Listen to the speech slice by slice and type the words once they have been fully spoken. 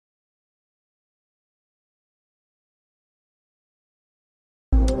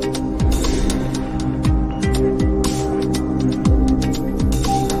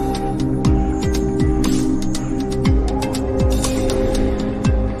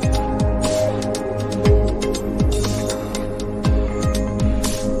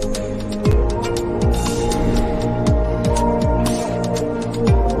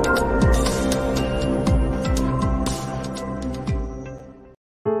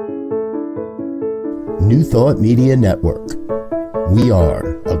New Thought Media Network. We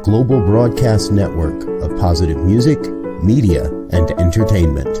are a global broadcast network of positive music, media, and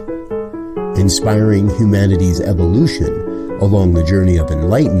entertainment, inspiring humanity's evolution along the journey of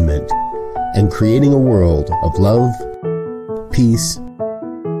enlightenment and creating a world of love, peace,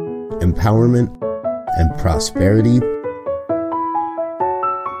 empowerment, and prosperity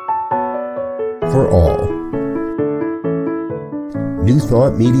for all. New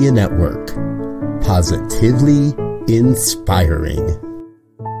Thought Media Network. Positively inspiring.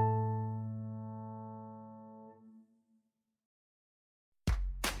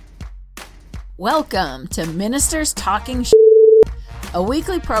 Welcome to Ministers Talking a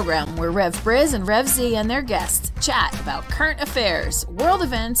weekly program where Rev Briz and Rev Z and their guests chat about current affairs, world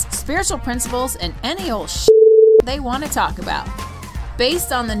events, spiritual principles, and any old they want to talk about.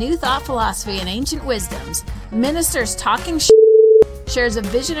 Based on the New Thought philosophy and ancient wisdoms, Ministers Talking shares a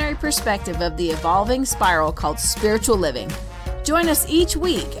visionary perspective of the evolving spiral called spiritual living. Join us each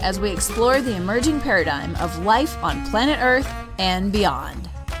week as we explore the emerging paradigm of life on planet Earth and beyond.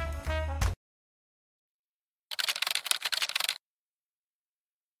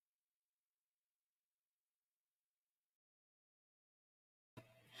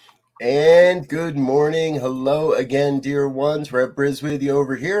 And good morning. Hello again, dear ones. Rev Briz with you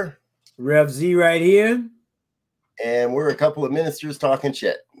over here. Rev Z right here. And we're a couple of ministers talking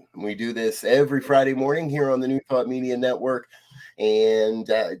shit. We do this every Friday morning here on the New Thought Media Network and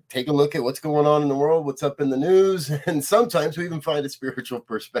take a look at what's going on in the world, what's up in the news, and sometimes we even find a spiritual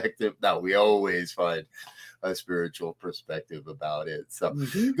perspective. No, we always find a spiritual perspective about it. So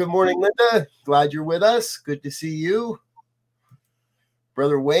Good morning, Linda. Glad you're with us. Good to see you.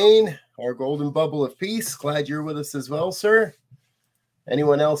 Brother Wayne, our golden bubble of peace. Glad you're with us as well, sir.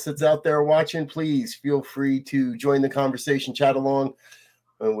 Anyone else that's out there watching, please feel free to join the conversation, chat along.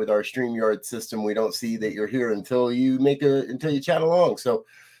 With our StreamYard system, we don't see that you're here until you chat along. So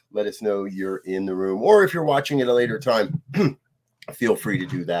let us know you're in the room. Or if you're watching at a later time, feel free to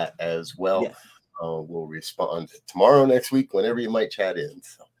do that as well. Yes. We'll respond tomorrow, next week, whenever you might chat in.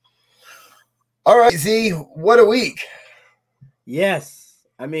 So. All right, Z, what a week. Yes.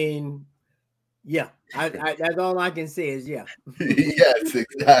 I mean, yeah. That's all I can say is yeah. Yes,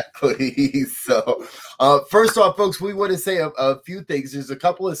 exactly. So first off, folks, we want to say a few things. There's a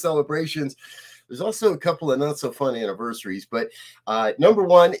couple of celebrations. There's also a couple of not so fun anniversaries. But number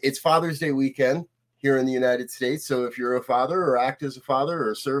one, it's Father's Day weekend here in the United States. So if you're a father or act as a father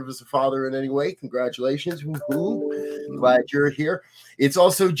or serve as a father in any way, congratulations. Woo-hoo. Glad you're here. It's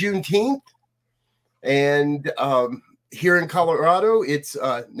also Juneteenth. And here in Colorado, it's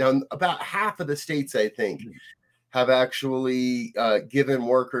now about half of the states, I think, have actually given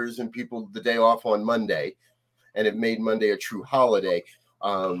workers and people the day off on Monday and have made Monday a true holiday.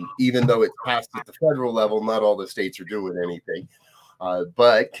 Even though it's passed at the federal level, not all the states are doing anything.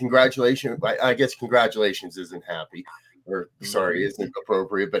 But congratulations. I guess congratulations isn't happy or sorry, isn't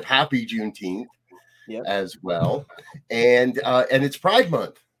appropriate, but happy Juneteenth as well. And it's Pride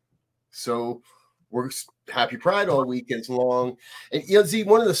Month. So we're happy Pride all weekends long. And Z,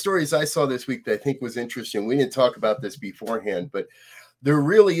 one of the stories I saw this week that I think was interesting, we didn't talk about this beforehand, but there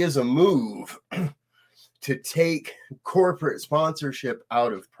really is a move to take corporate sponsorship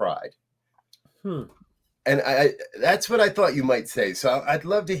out of Pride. And that's what I thought you might say. So I'd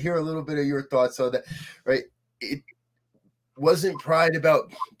love to hear a little bit of your thoughts on that, right? It wasn't Pride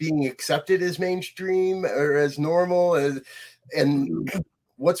about being accepted as mainstream or as normal and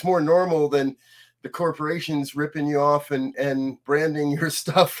what's more normal than the corporations ripping you off and branding your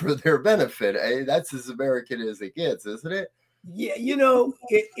stuff for their benefit. That's as American as it gets, isn't it? Yeah,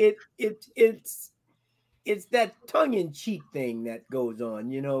 it's that tongue-in-cheek thing that goes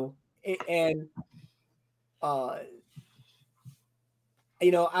on, and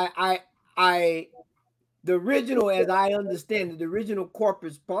the original, as I understand it, the original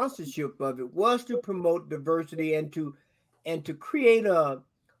corporate sponsorship of it was to promote diversity and to create a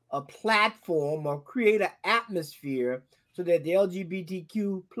platform or create an atmosphere so that the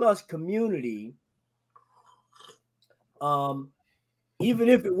LGBTQ plus community, even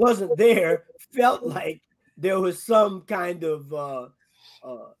if it wasn't there, felt like there was some kind of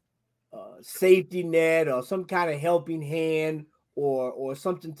safety net or some kind of helping hand or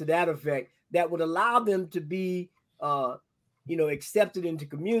something to that effect that would allow them to be accepted into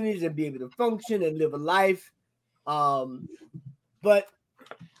communities and be able to function and live a life. But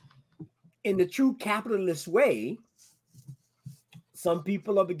in the true capitalist way, some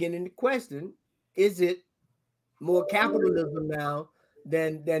people are beginning to question, is it more capitalism now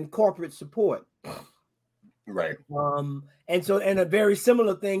than corporate support? Right. And a very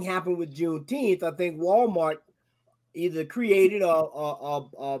similar thing happened with Juneteenth. I think Walmart either created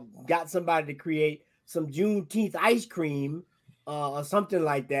or got somebody to create some Juneteenth ice cream or something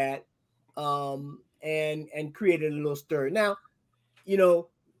like that, and created a little stir. Now,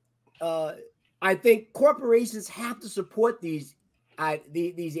 I think corporations have to support these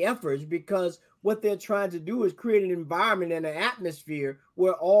efforts, because what they're trying to do is create an environment and an atmosphere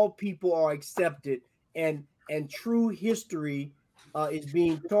where all people are accepted, and true history is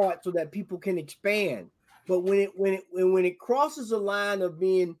being taught so that people can expand. But when it crosses a line of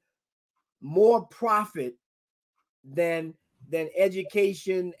being more profit than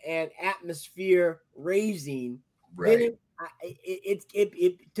education and atmosphere raising, right. then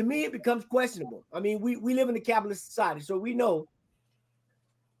it to me it becomes questionable. I mean, we live in a capitalist society, so we know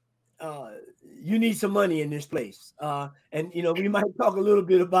you need some money in this place, and we might talk a little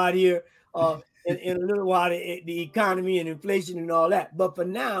bit about here in a little while the economy and inflation and all that. But for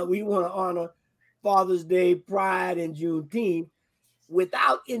now, we want to honor Father's Day, Pride, and Juneteenth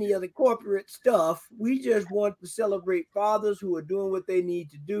without any other corporate stuff. We just want to celebrate fathers who are doing what they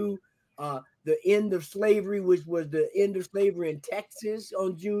need to do. The end of slavery, which was the end of slavery in Texas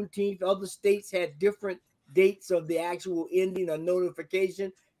on Juneteenth. Other states had different dates of the actual ending or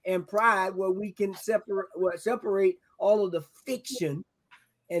notification. And Pride, where we can separate all of the fiction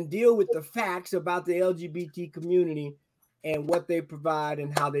and deal with the facts about the LGBT community and what they provide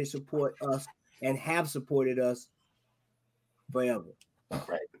and how they support us and have supported us forever.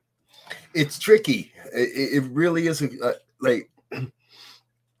 Right. It's tricky. It really is. Like,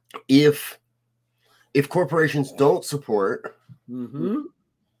 if corporations don't support,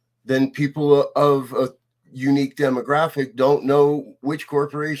 then people of a unique demographic don't know which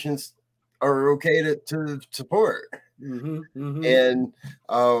corporations are okay to support. And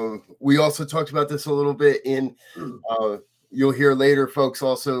we also talked about this a little bit in you'll hear later, folks.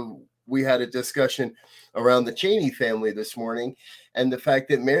 Also, we had a discussion around the Cheney family this morning, and the fact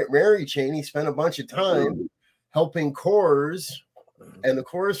that Mary Cheney spent a bunch of time helping Coors and the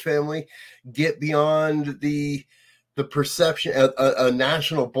Coors family get beyond the perception a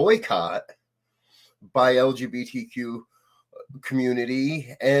national boycott by LGBTQ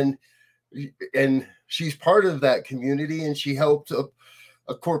community, and she's part of that community, and she helped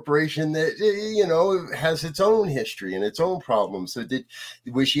a corporation that has its own history and its own problems. So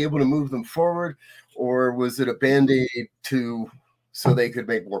was she able to move them forward, or was it a band-aid so they could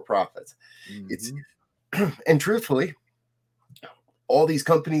make more profits? It's and truthfully, all these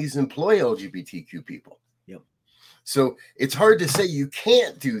companies employ LGBTQ people. Yep. So it's hard to say you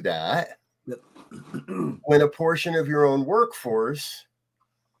can't do that. Yep. When a portion of your own workforce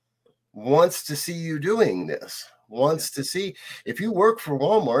wants to see you doing this, to see, if you work for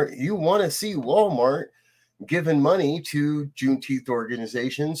Walmart, you want to see Walmart giving money to Juneteenth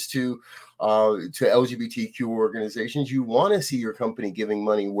organizations, to LGBTQ organizations. You want to see your company giving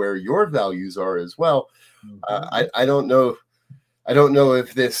money where your values are as well. I don't know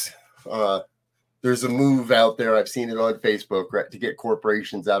if this there's a move out there. I've seen it on Facebook, right, to get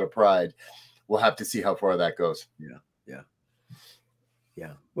corporations out of Pride. We'll have to see how far that goes.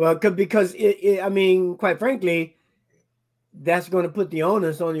 Yeah. Well, because I mean, quite frankly, that's going to put the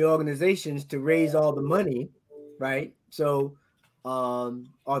onus on the organizations to raise all the money, right? So, or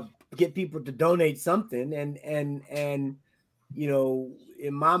get people to donate something, and in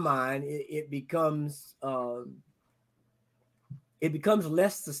my mind, it becomes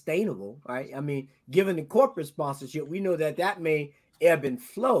less sustainable, right? I mean, given the corporate sponsorship, we know that may ebb and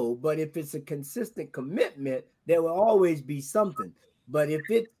flow, but if it's a consistent commitment, there will always be something. But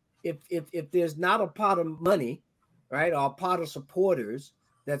if there's not a pot of money, right, or a pot of supporters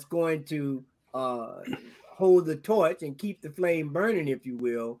that's going to hold the torch and keep the flame burning, if you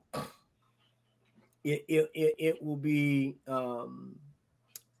will, it will be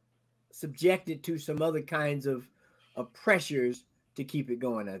subjected to some other kinds of pressures to keep it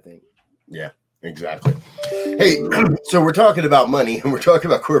going, I think. Yeah, exactly. Hey, so we're talking about money, and we're talking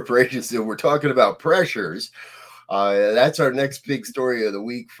about corporations, and we're talking about pressures. That's our next big story of the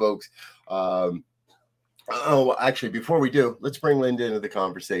week, folks. Actually, before we do, let's bring Linda into the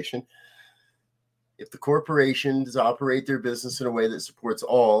conversation. If the corporations operate their business in a way that supports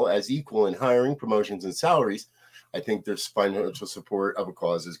all as equal in hiring, promotions, and salaries, I think their financial support of a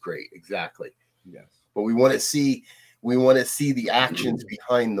cause is great. Exactly. Yes. But we want to see the actions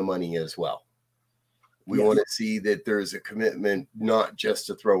behind the money as well. We want to see that there's a commitment not just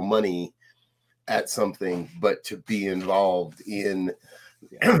to throw money at something, but to be involved in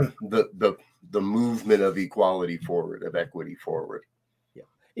the movement of equality forward, of equity forward. Yeah,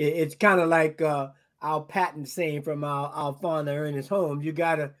 it's kind of like our patent saying from our founder Ernest Holmes, you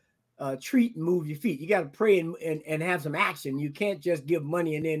gotta treat and move your feet. You gotta pray and have some action. You can't just give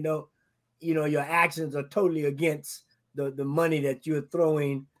money and then don't, your actions are totally against the money that you're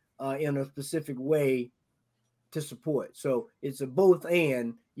throwing in a specific way to support. So it's a both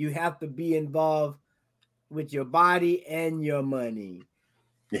and. You have to be involved with your body and your money.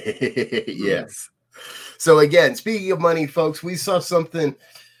 Yes. So again, speaking of money, folks, we saw something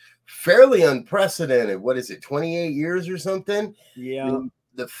fairly unprecedented. What is it, 28 years or something? Yeah.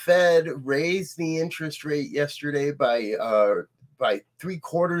 The Fed raised the interest rate yesterday by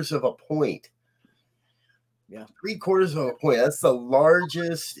 3/4 of a point. Yeah. 3/4 of a point. That's the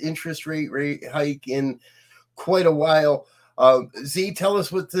largest interest rate hike in quite a while. Z, tell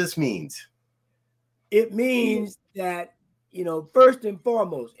us what this means. It means that, first and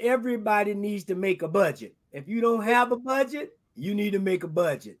foremost, everybody needs to make a budget. If you don't have a budget, you need to make a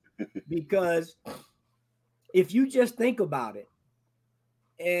budget. Because if you just think about it,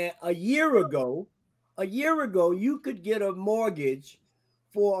 a year ago, you could get a mortgage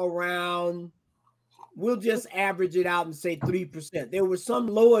for around, we'll just average it out and say 3%. There was some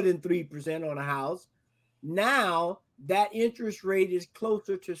lower than 3% on a house. Now that interest rate is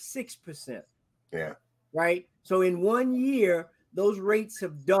closer to 6%. Yeah. Right. So in 1 year, those rates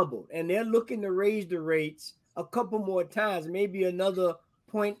have doubled, and they're looking to raise the rates a couple more times, maybe another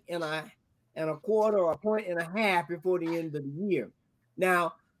 1.25 or 1.5 before the end of the year.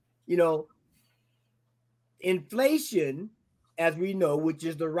 Now, inflation, as we know, which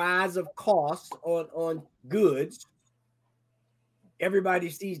is the rise of costs on goods, everybody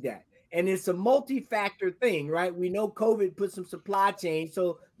sees that. And it's a multi-factor thing, right? We know COVID put some supply chain,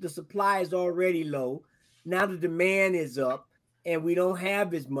 so the supply is already low. Now the demand is up, and we don't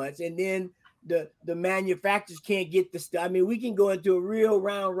have as much. And then the manufacturers can't get the stuff. I mean, we can go into a real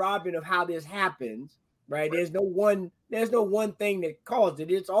round robin of how this happens, right? There's no one thing that caused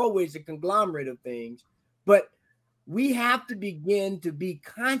it. It's always a conglomerate of things. But we have to begin to be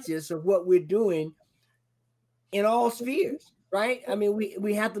conscious of what we're doing in all spheres. Right. I mean,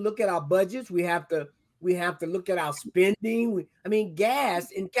 we have to look at our budgets. We have to look at our spending.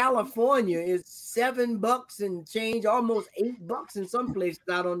 Gas in California is $7 and change, almost $8 in some places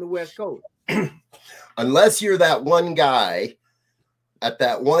out on the West Coast. Unless you're that one guy at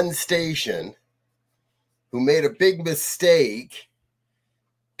that one station who made a big mistake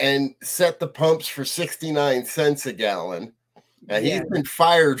and set the pumps for 69 cents a gallon. And he's been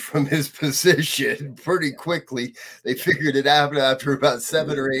fired from his position pretty quickly. They figured it out after about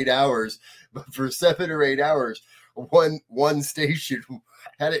 7 or 8 hours. But for 7 or 8 hours, one station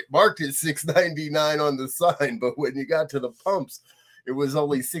had it marked at $6.99 on the sign. But when you got to the pumps, it was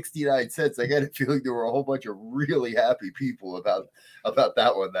only 69 cents. I got a feeling there were a whole bunch of really happy people about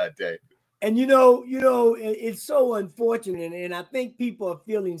that one that day. And it's so unfortunate, and I think people are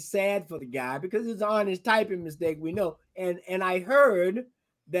feeling sad for the guy because it's an honest typing mistake, we know. And I heard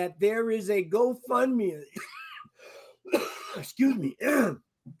that there is a GoFundMe, excuse me, a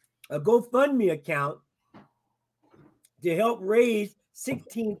GoFundMe account to help raise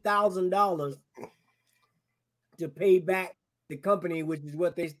 $16,000 to pay back the company, which is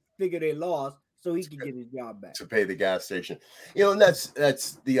what they figure they lost, so he could get his job back. To pay the gas station. And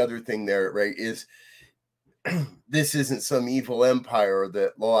that's the other thing there, right, is this isn't some evil empire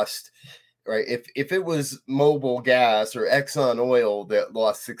that lost, right? If it was Mobil Gas or Exxon Oil that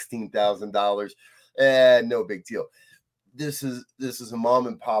lost $16,000, no big deal. This is a mom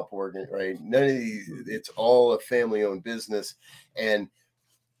and pop organ, right? None of these, it's all a family-owned business, and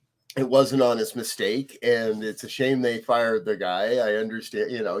it was an honest mistake, and it's a shame they fired the guy. I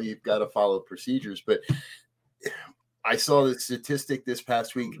understand, you've got to follow procedures, but I saw the statistic this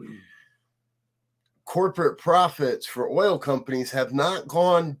past week. Corporate profits for oil companies have not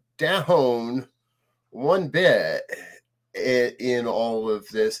gone down one bit in all of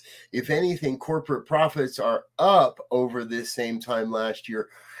this. If anything, corporate profits are up over this same time last year.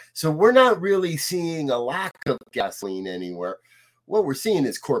 So we're not really seeing a lack of gasoline anywhere. What we're seeing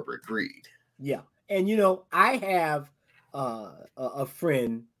is corporate greed. Yeah. And, I have a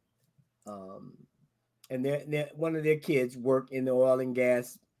friend, and one of their kids work in the oil and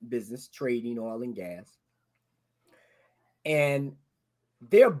gas business, trading oil and gas. And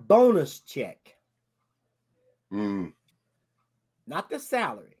their bonus check, not the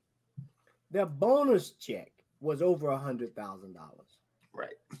salary, their bonus check was over $100,000. Right.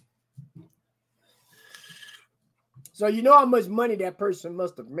 So you know how much money that person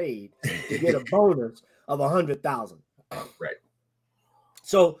must have made to get a bonus of $100,000. Right.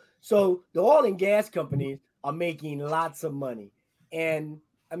 So the oil and gas companies are making lots of money. And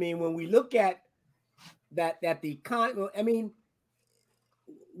when we look at that the economy. I mean,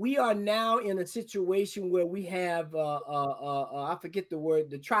 we are now in a situation where we have I forget the word,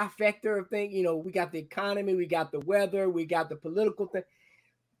 the trifecta of thing. You know, we got the economy, we got the weather, we got the political thing,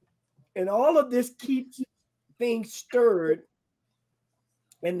 and all of this keeps things stirred,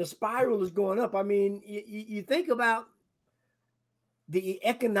 and the spiral is going up. I mean, you think about the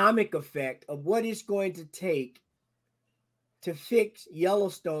economic effect of what it's going to take to fix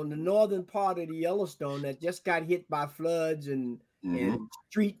Yellowstone, the northern part of the Yellowstone that just got hit by floods and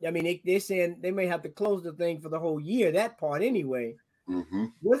street. I mean, they're saying they may have to close the thing for the whole year, that part anyway.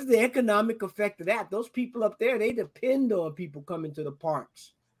 What's the economic effect of that? Those people up there, they depend on people coming to the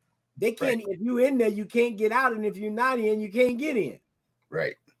parks. They can't, if you're in there, you can't get out. And if you're not in, you can't get in.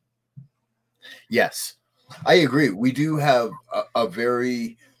 Right. Yes, I agree. We do have a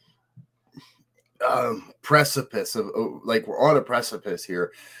very precipice of, like, we're on a precipice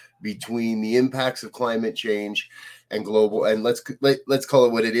here between the impacts of climate change and global, and let's call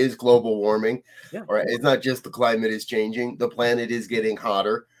it what it is, global warming. Yeah. All right. It's not just the climate is changing, the planet is getting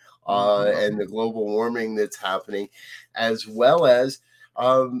hotter, and the global warming that's happening, as well as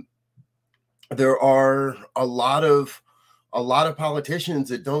there are a lot of politicians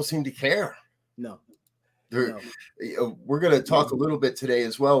that don't seem to care. No. We're going to talk a little bit today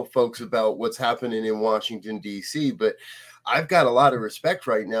as well, folks, about what's happening in Washington, D.C., but I've got a lot of respect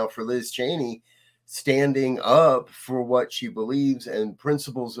right now for Liz Cheney standing up for what she believes and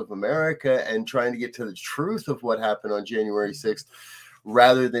principles of America and trying to get to the truth of what happened on January 6th,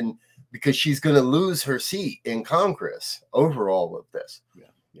 rather than, because she's going to lose her seat in Congress over all of this.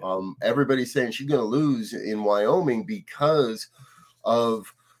 Everybody's saying she's going to lose in Wyoming because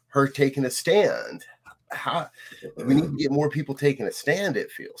of her taking a stand. We need to get more people taking a stand,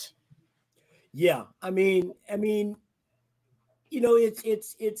 it feels. Yeah, I mean, you know,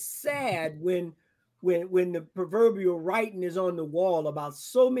 it's sad when the proverbial writing is on the wall about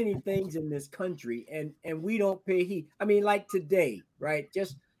so many things in this country, and we don't pay heed. I mean, like today, right?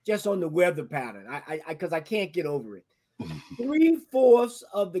 Just on the weather pattern, because I can't get over it. 3/4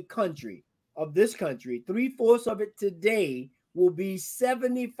 of the country, of this country, 3/4 of it today will be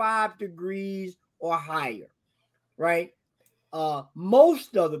 75 degrees or higher, right?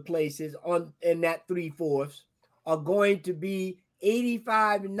 Most of the places in that 3/4 are going to be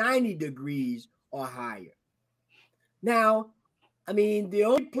 85, 90 degrees or higher. Now, I mean, the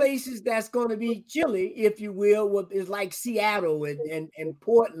only places that's going to be chilly, if you will, is like Seattle and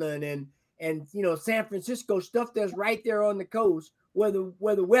Portland and you know, San Francisco, stuff that's right there on the coast where the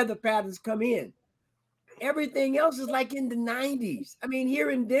weather patterns come in. Everything else is like in the 90s. I mean, here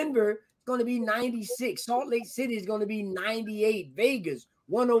in Denver, it's going to be 96. Salt Lake City is going to be 98. Vegas,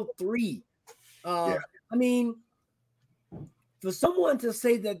 103. I mean, for someone to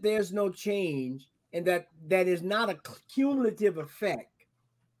say that there's no change and that is not a cumulative effect,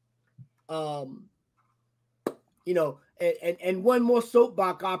 you know, and one more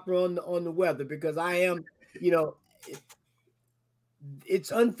soapbox opera on the weather, because I am, you know, it's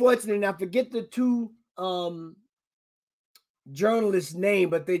unfortunate, and I forget the two journalists'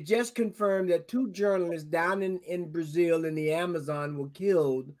 name, but they just confirmed that 2 journalists down in Brazil in the Amazon were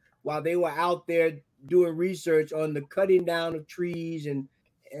killed while they were out there doing research on the cutting down of trees and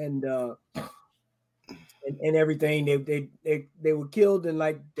everything. They were killed in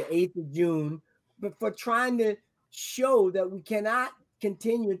like the 8th of June, but for trying to show that we cannot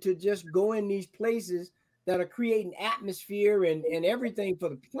continue to just go in these places that are creating atmosphere and everything for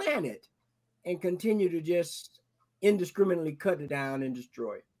the planet and continue to just indiscriminately cut it down and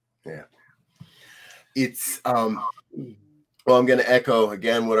destroy it. Yeah. It's well, I'm going to echo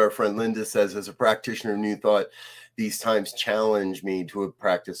again what our friend Linda says. As a practitioner of New Thought, these times challenge me to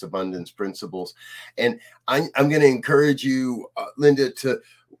practice abundance principles. And I'm going to encourage you, Linda,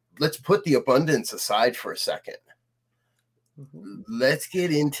 let's put the abundance aside for a second. Let's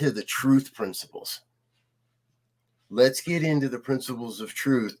get into the truth principles. Let's get into the principles of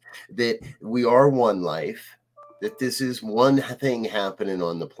truth, that we are one life, that this is one thing happening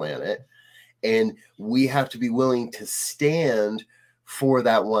on the planet, and we have to be willing to stand for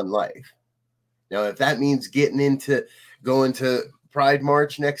that one life. Now, if that means going to Pride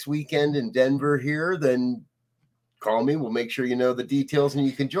March next weekend in Denver here, then call me. We'll make sure you know the details and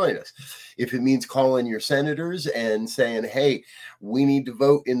you can join us. If it means calling your senators and saying, hey, we need to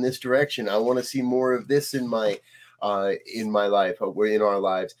vote in this direction, I want to see more of this in my life, or in our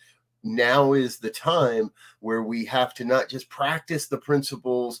lives, now is the time where we have to not just practice the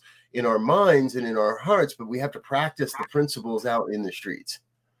principles in our minds and in our hearts, but we have to practice the principles out in the streets.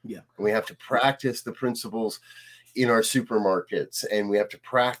 Yeah. And we have to practice the principles in our supermarkets, and we have to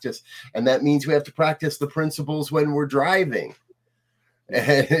practice. And that means we have to practice the principles when we're driving.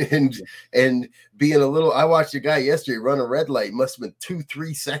 And being a little, I watched a guy yesterday run a red light, must have been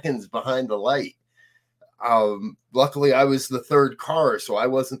 2-3 seconds behind the light. Luckily I was the third car, so I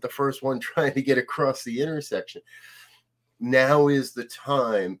wasn't the first one trying to get across the intersection. Now is the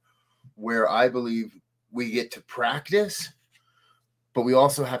time where I believe we get to practice, but we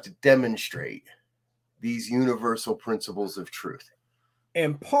also have to demonstrate these universal principles of truth.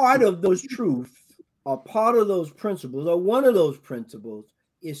 And part of those truths, or part of those principles, or one of those principles,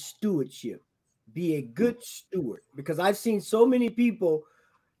 is stewardship. Be a good steward. Because I've seen so many people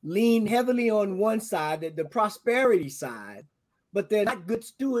lean heavily on one side, the prosperity side, but they're not good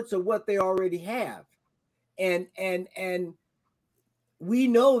stewards of what they already have. And we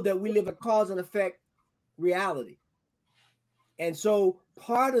know that we live a cause and effect reality. And so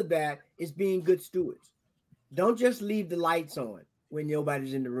part of that is being good stewards. Don't just leave the lights on when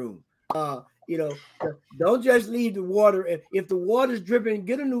nobody's in the room. Don't just leave the water. If the water's dripping,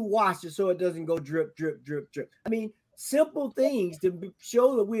 get a new washer so it doesn't go drip, drip, drip, drip. I mean, simple things to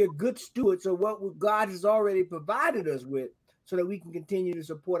show that we are good stewards of what God has already provided us with, so that we can continue to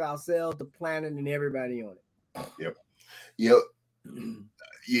support ourselves, the planet, and everybody on it. Yep. You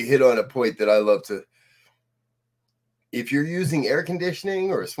hit on a point that I love to. If you're using air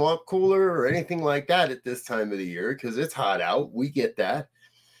conditioning or a swamp cooler or anything like that at this time of the year, because it's hot out, we get that.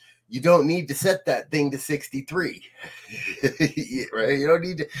 You don't need to set that thing to 63, right? You don't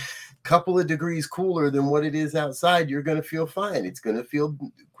need to. Couple of degrees cooler than what it is outside. You're going to feel fine. It's going to feel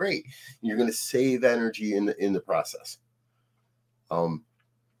great. You're going to save energy in the process.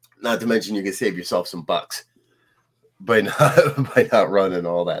 Not to mention you can save yourself some bucks by not running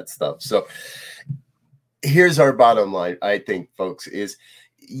all that stuff. So here's our bottom line, I think, folks, is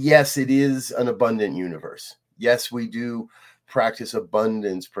yes, it is an abundant universe. Yes, we do practice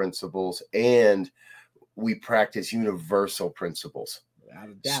abundance principles, and we practice universal principles.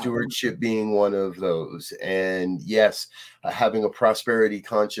 Stewardship being one of those. And yes, having a prosperity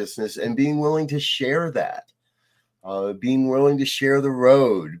consciousness and being willing to share that, being willing to share the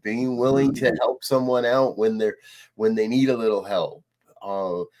road, being willing to help someone out when they need a little help,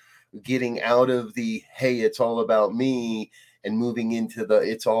 getting out of the, hey, it's all about me, and moving into the,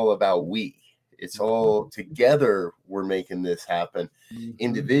 it's all about we. It's all together. We're making this happen.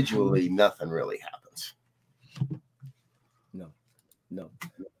 Individually, nothing really happens. No,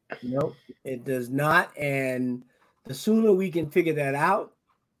 it does not. And the sooner we can figure that out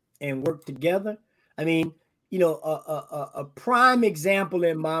and work together. I mean, a prime example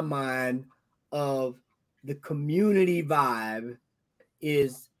in my mind of the community vibe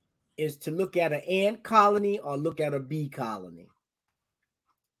is to look at an ant colony or look at a bee colony.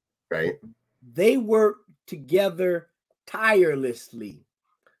 Right. They work together tirelessly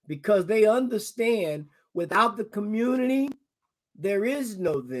because they understand without the community, there is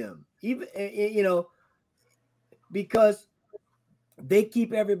no them. Even, because they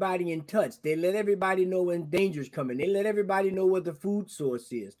keep everybody in touch. They let everybody know when danger's coming. They let everybody know what the food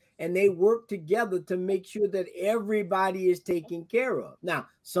source is. And they work together to make sure that everybody is taken care of. Now,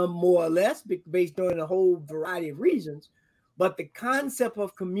 some more or less based on a whole variety of reasons. But the concept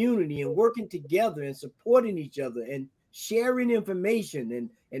of community and working together and supporting each other and sharing information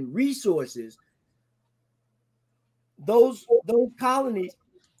and resources, those colonies,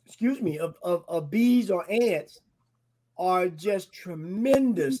 of bees or ants are just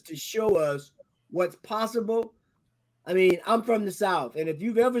tremendous to show us what's possible. I mean, I'm from the South, and if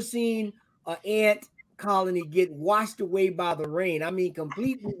you've ever seen an ant colony get washed away by the rain, I mean,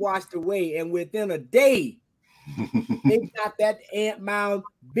 completely washed away, and within a day, they've got that ant mound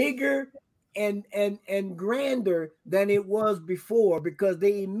bigger and grander than it was before because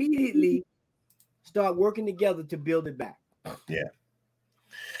they immediately start working together to build it back. Yeah.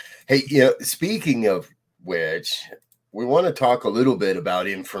 Hey, speaking of which, we want to talk a little bit about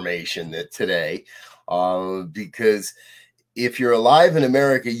information today, because if you're alive in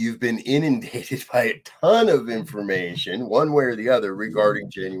America, you've been inundated by a ton of information, one way or the other, regarding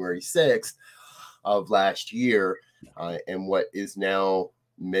January 6th of last year, and what is now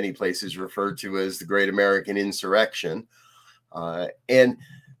many places referred to as the Great American Insurrection. And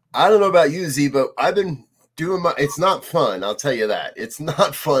I don't know about you, Z, but I've been doing it's not fun. I'll tell you that. It's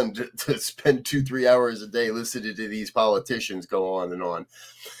not fun to spend 2-3 hours a day listening to these politicians go on and on.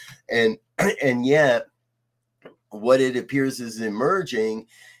 And yet what it appears is emerging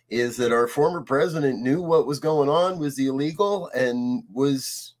is that our former president knew what was going on was illegal and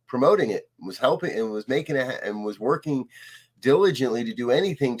was promoting it, was helping, and was making it, and was working diligently to do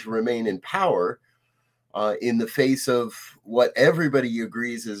anything to remain in power, in the face of what everybody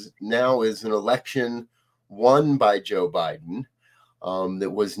agrees is now is an election won by Joe Biden that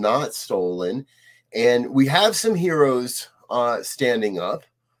was not stolen. And we have some heroes standing up.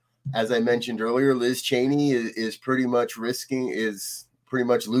 As I mentioned earlier, Liz Cheney is pretty much losing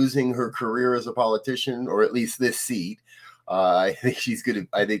her career as a politician, or at least this seat. I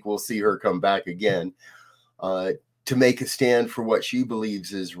think we'll see her come back again to make a stand for what she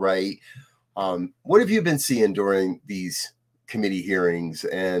believes is right. What have you been seeing during these committee hearings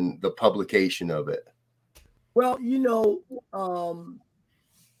and the publication of it? Well,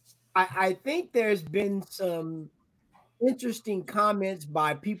 I think there's been some interesting comments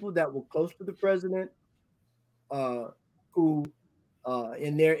by people that were close to the president, who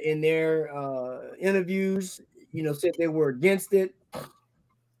in their interviews, said they were against it,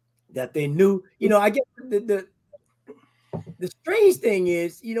 that they knew. I guess the strange thing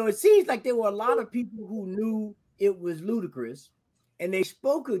is, it seems like there were a lot of people who knew it was ludicrous and they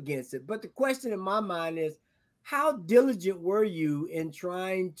spoke against it. But the question in my mind is, how diligent were you in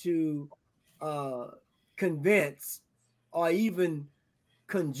trying to convince or even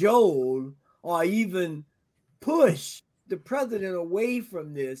cajole or even push the president away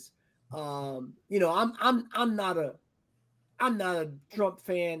from this? I'm not a Trump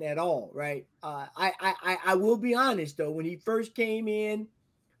fan at all, right? I will be honest though. When he first came in,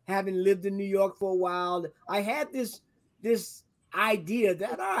 having lived in New York for a while, I had this idea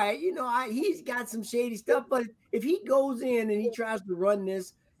that, all right, he's got some shady stuff, but if he goes in and he tries to run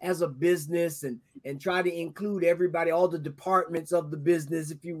this as a business and try to include everybody, all the departments of the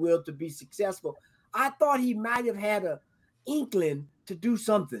business, if you will, to be successful, I thought he might have had a inkling to do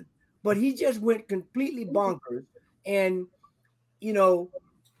something, but he just went completely bonkers. And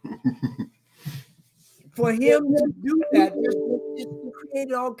for him to do that just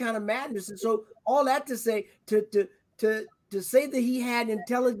created all kind of madness. And so all that to say, to say that he had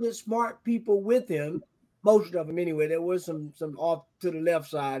intelligent, smart people with him, most of them anyway, there was some off to the left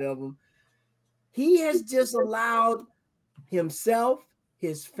side of him. He has just allowed himself,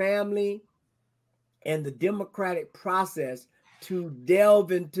 his family, and the democratic process to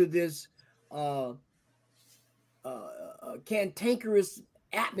delve into this cantankerous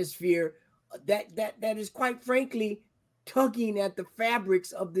atmosphere that is, quite frankly, tugging at the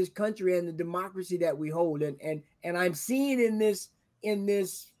fabrics of this country and the democracy that we hold. And I'm seeing in this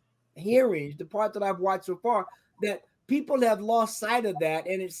hearings, the part that I've watched so far, that people have lost sight of that,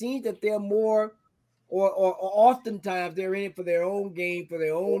 and it seems that they're more, or oftentimes they're in it for their own gain, for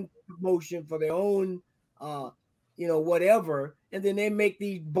their own promotion, for their own whatever, and then they make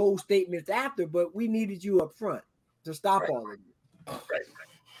these bold statements after. But we needed you up front to stop all of it. Right.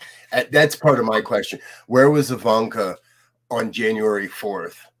 That's part of my question. Where was Ivanka on January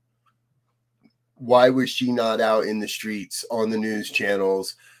 4th? Why was she not out in the streets, on the news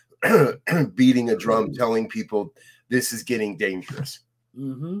channels, beating a drum, telling people this is getting dangerous?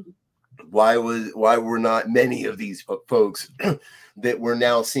 Mm-hmm. Why were not many of these folks that we're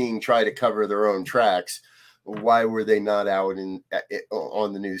now seeing try to cover their own tracks? Why were they not out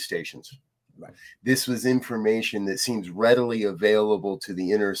on the news stations? Right. This was information that seems readily available to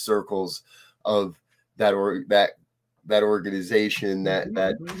the inner circles of that organization,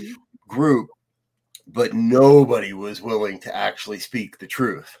 that group, but nobody was willing to actually speak the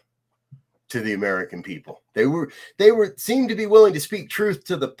truth to the American people. They seemed to be willing to speak truth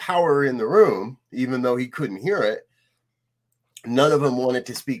to the power in the room, even though he couldn't hear it. None of them wanted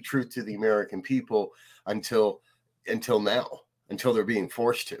to speak truth to the American people until now, until they're being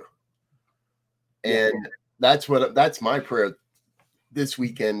forced to. And that's my prayer this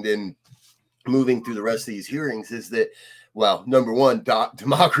weekend in moving through the rest of these hearings, is that, well, number one,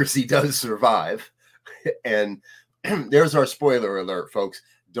 democracy does survive. And there's our spoiler alert, folks.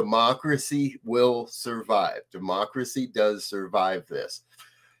 Democracy will survive. Democracy does survive this.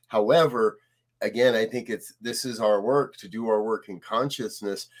 However, again, I think this is our work, to do our work in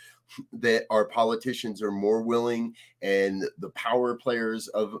consciousness, that our politicians are more willing, and the power players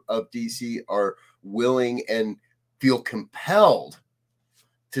of DC are willing and feel compelled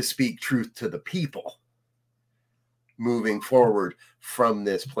to speak truth to the people moving forward from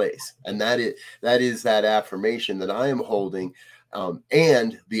this place. And that is that affirmation that I am holding.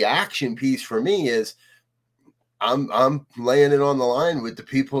 And the action piece for me is I'm laying it on the line with the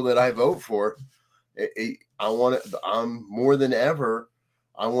people that I vote for. I'm more than ever,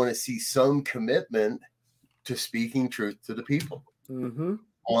 I want to see some commitment to speaking truth to the people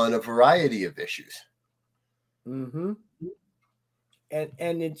on a variety of issues. Mm-hmm.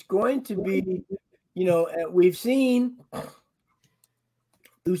 And it's going to be, we've seen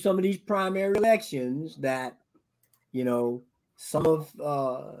through some of these primary elections that, you know, some of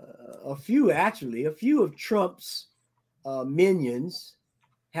a few of Trump's minions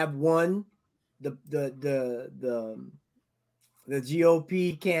have won the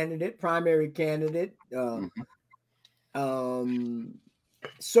GOP candidate, primary candidate. So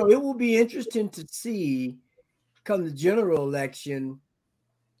it will be interesting to see come the general election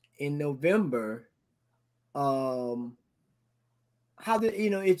in November. How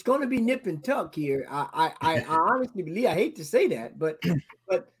it's going to be nip and tuck here. I honestly believe, I hate to say that, but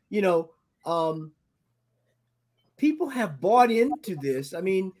people have bought into this. I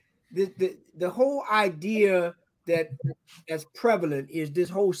mean, the whole idea that's prevalent is this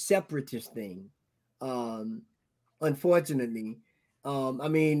whole separatist thing. Unfortunately, I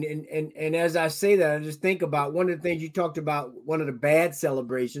mean, and as I say that, I just think about one of the things you talked about. One of the bad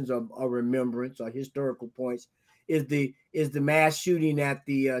celebrations or remembrance or historical points is the mass shooting at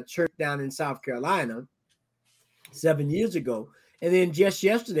the church down in South Carolina 7 years ago, and then just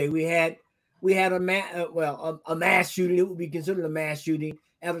yesterday we had a mass shooting. It would be considered a mass shooting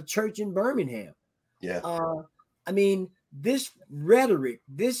at a church in Birmingham. Yeah. I mean, this rhetoric,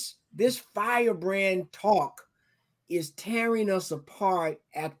 this firebrand talk is tearing us apart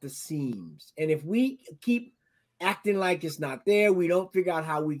at the seams. And if we keep acting like it's not there, we don't figure out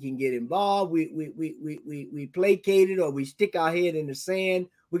how we can get involved, we placate it, or we stick our head in the sand,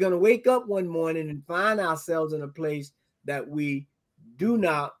 we're going to wake up one morning and find ourselves in a place that we do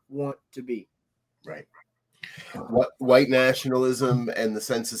not want to be. Right. White nationalism and the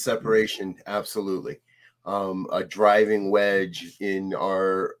sense of separation, absolutely. A driving wedge in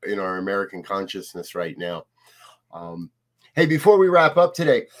our American consciousness right now. Hey, before we wrap up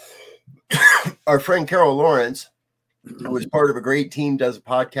today, our friend Carol Lawrence, who is part of a great team, does a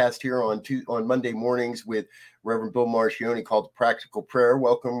podcast here on Monday mornings with Reverend Bill Marcioni called Practical Prayer.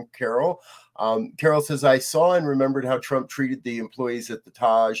 Welcome, Carol. Carol says, I saw and remembered how Trump treated the employees at the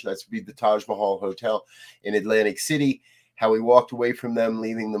Taj, that's be the Taj Mahal Hotel in Atlantic City, how he walked away from them,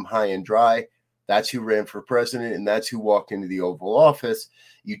 leaving them high and dry. That's who ran for president, and that's who walked into the Oval Office.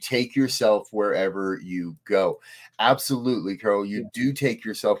 You take yourself wherever you go. Absolutely, Carol. You do take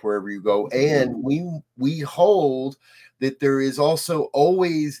yourself wherever you go. And we hold that there is also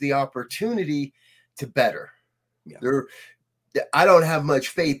always the opportunity to better. Yeah. I don't have much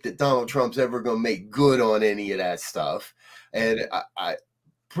faith that Donald Trump's ever going to make good on any of that stuff. And I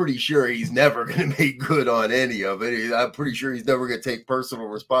pretty sure he's never going to make good on any of it. I'm pretty sure he's never going to take personal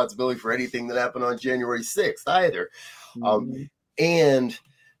responsibility for anything that happened on January 6th either. And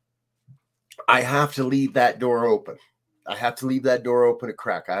I have to leave that door open. I have to leave that door open a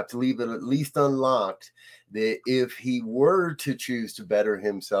crack. I have to leave it at least unlocked, that if he were to choose to better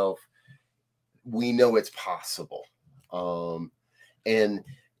himself, we know it's possible. And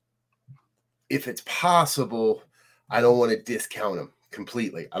if it's possible, I don't want to discount him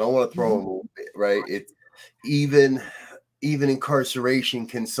completely. I don't want to throw him away, right? It's even incarceration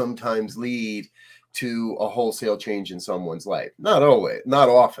can sometimes lead to a wholesale change in someone's life. Not always, not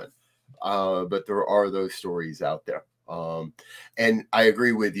often, but there are those stories out there. And I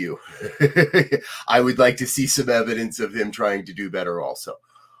agree with you. I would like to see some evidence of him trying to do better also.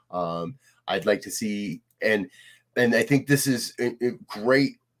 I'd like to see, and I think this is a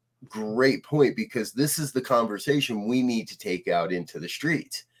great point, because this is the conversation we need to take out into the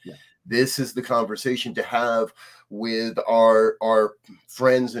streets. Yeah. This is the conversation to have with our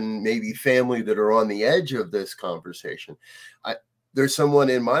friends and maybe family that are on the edge of this conversation. There's someone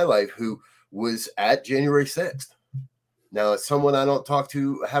in my life who was at January 6th. Now it's someone I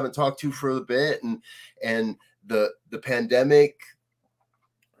haven't talked to for a bit, and the pandemic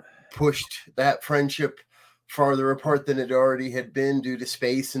pushed that friendship farther apart than it already had been due to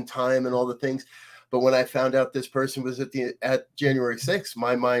space and time and all the things. But when I found out this person was at January 6th,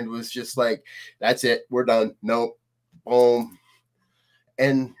 my mind was just like, that's it. We're done. Nope. Boom.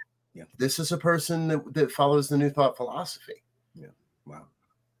 And this is a person that follows the New Thought philosophy. Yeah. Wow.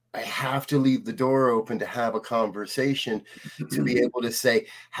 I have to leave the door open to have a conversation to be able to say,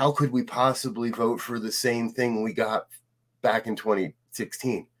 how could we possibly vote for the same thing we got back in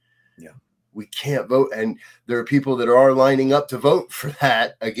 2016? Yeah. We can't vote. And there are people that are lining up to vote for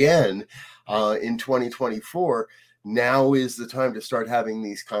that again in 2024. Now is the time to start having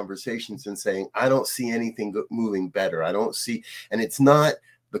these conversations and saying, I don't see anything moving better. I don't see, and it's not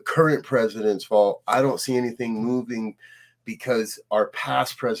the current president's fault. I don't see anything moving because our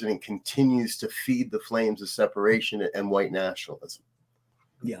past president continues to feed the flames of separation and white nationalism.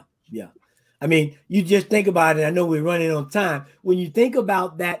 Yeah. Yeah. I mean, you just think about it. I know we're running on time. When you think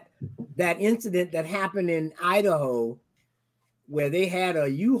about that incident that happened in Idaho, where they had a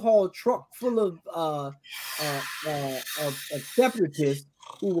U-Haul truck full of separatists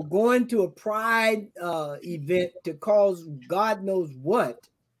who were going to a pride event to cause God knows what.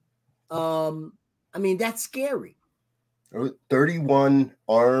 I mean, that's scary. 31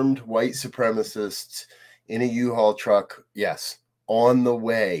 armed white supremacists in a U-Haul truck. Yes, on the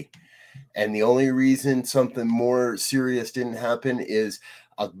way. And the only reason something more serious didn't happen is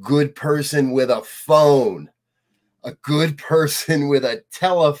a good person with a phone, a good person with a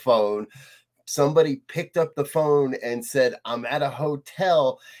telephone. Somebody picked up the phone and said, I'm at a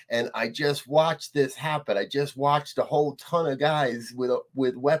hotel and I just watched this happen. I just watched a whole ton of guys with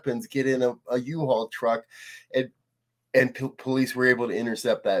weapons get in a U-Haul truck, and police were able to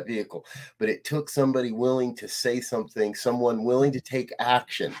intercept that vehicle. But it took somebody willing to say something, someone willing to take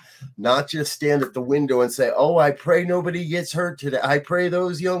action, not just stand at the window and say, oh, I pray nobody gets hurt today. I pray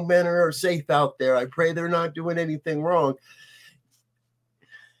those young men are safe out there. I pray they're not doing anything wrong.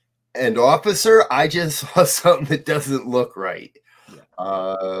 And officer, I just saw something that doesn't look right.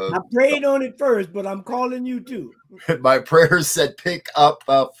 I prayed on it first, but I'm calling you too. My prayers said, pick up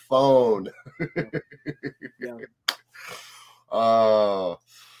a phone. Yeah.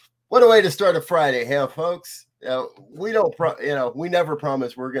 What a way to start a Friday, huh, folks? We don't, we never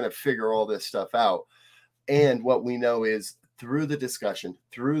promise we're going to figure all this stuff out. And what we know is through the discussion,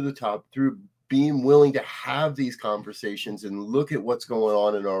 through being willing to have these conversations and look at what's going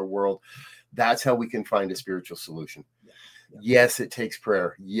on in our world, that's how we can find a spiritual solution. Yeah. Yes, it takes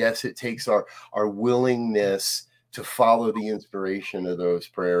prayer. Yes, it takes our willingness to follow the inspiration of those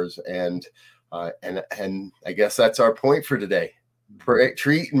prayers. And I guess that's our point for today. Pray,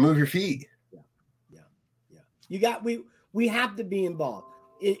 treat, and move your feet. Yeah. We have to be involved.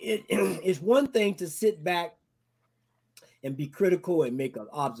 It's one thing to sit back and be critical and make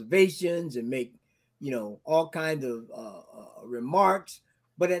observations and make, all kinds of remarks.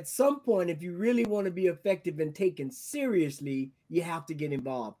 But at some point, if you really want to be effective and taken seriously, you have to get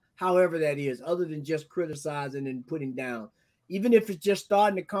involved, however that is, other than just criticizing and putting down. Even if it's just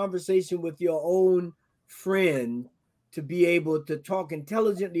starting a conversation with your own friend to be able to talk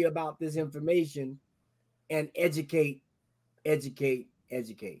intelligently about this information and educate.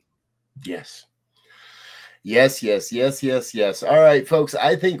 Yes. Yes. All right, folks,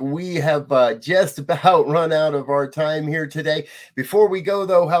 I think we have just about run out of our time here today. Before we go,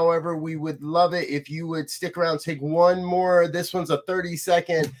 though, however, we would love it if you would stick around, take one more. This one's a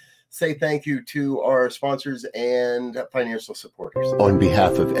 30-second. Say thank you to our sponsors and financial supporters. On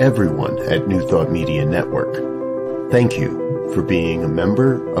behalf of everyone at New Thought Media Network, thank you for being a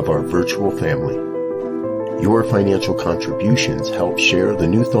member of our virtual family. Your financial contributions help share the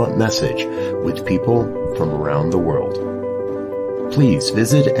New Thought message with people from around the world. Please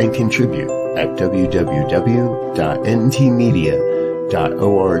visit and contribute at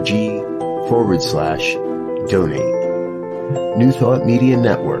www.ntmedia.org/donate. New Thought Media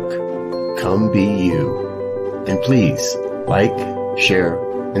Network, come be you. And please like, share,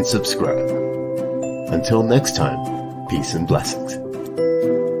 and subscribe. Until next time, peace and blessings.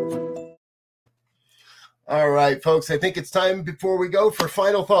 All right, folks, I think it's time before we go for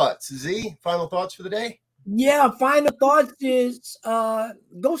final thoughts. Z, final thoughts for the day? Yeah, final thoughts is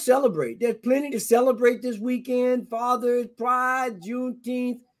go celebrate. There's plenty to celebrate this weekend. Father's Pride,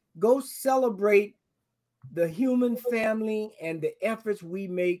 Juneteenth. Go celebrate the human family and the efforts we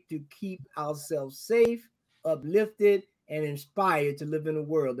make to keep ourselves safe, uplifted, and inspired to live in a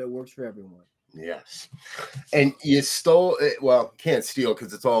world that works for everyone. Yes. And you stole it. Well, can't steal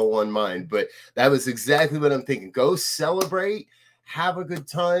because it's all one mind, but that was exactly what I'm thinking. Go celebrate, have a good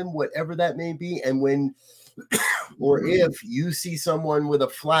time, whatever that may be. And when or if you see someone with a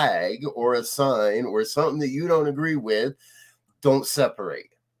flag or a sign or something that you don't agree with, don't separate.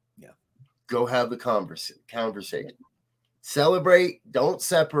 Go have the conversation. Celebrate, don't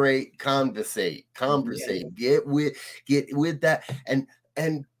separate, conversate. Get with that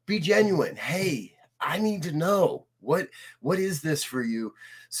and be genuine. Hey, I need to know what is this for you,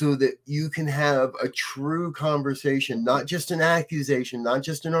 so that you can have a true conversation, not just an accusation, not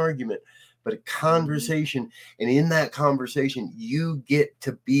just an argument, but a conversation. And in that conversation, you get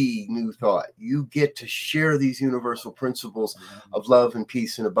to be New Thought. You get to share these universal principles of love and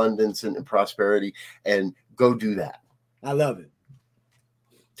peace and abundance and prosperity, and go do that. I love it.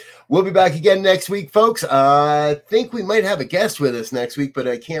 We'll be back again next week, folks. I think we might have a guest with us next week, but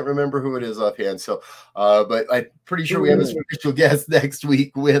I can't remember who it is offhand. So, but I'm pretty sure we have a special guest next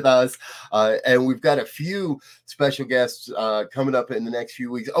week with us. And we've got a few special guests coming up in the next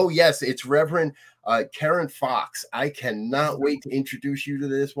few weeks. Oh, yes, it's Reverend Karen Fox. I cannot wait to introduce you to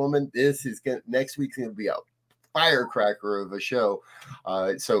this woman. Next week's going to be a firecracker of a show.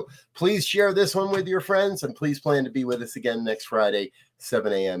 So please share this one with your friends, and please plan to be with us again next Friday,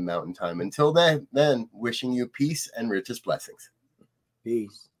 7 a.m. Mountain Time. Until then, wishing you peace and richest blessings.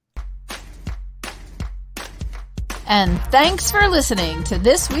 Peace. And thanks for listening to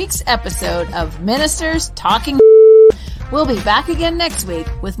this week's episode of Ministers Talking. We'll be back again next week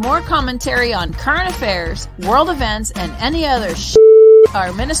with more commentary on current affairs, world events, and any other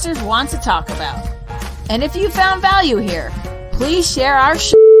our ministers want to talk about. And if you found value here, please share our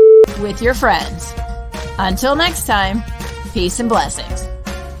with your friends. Until next time, peace and blessings.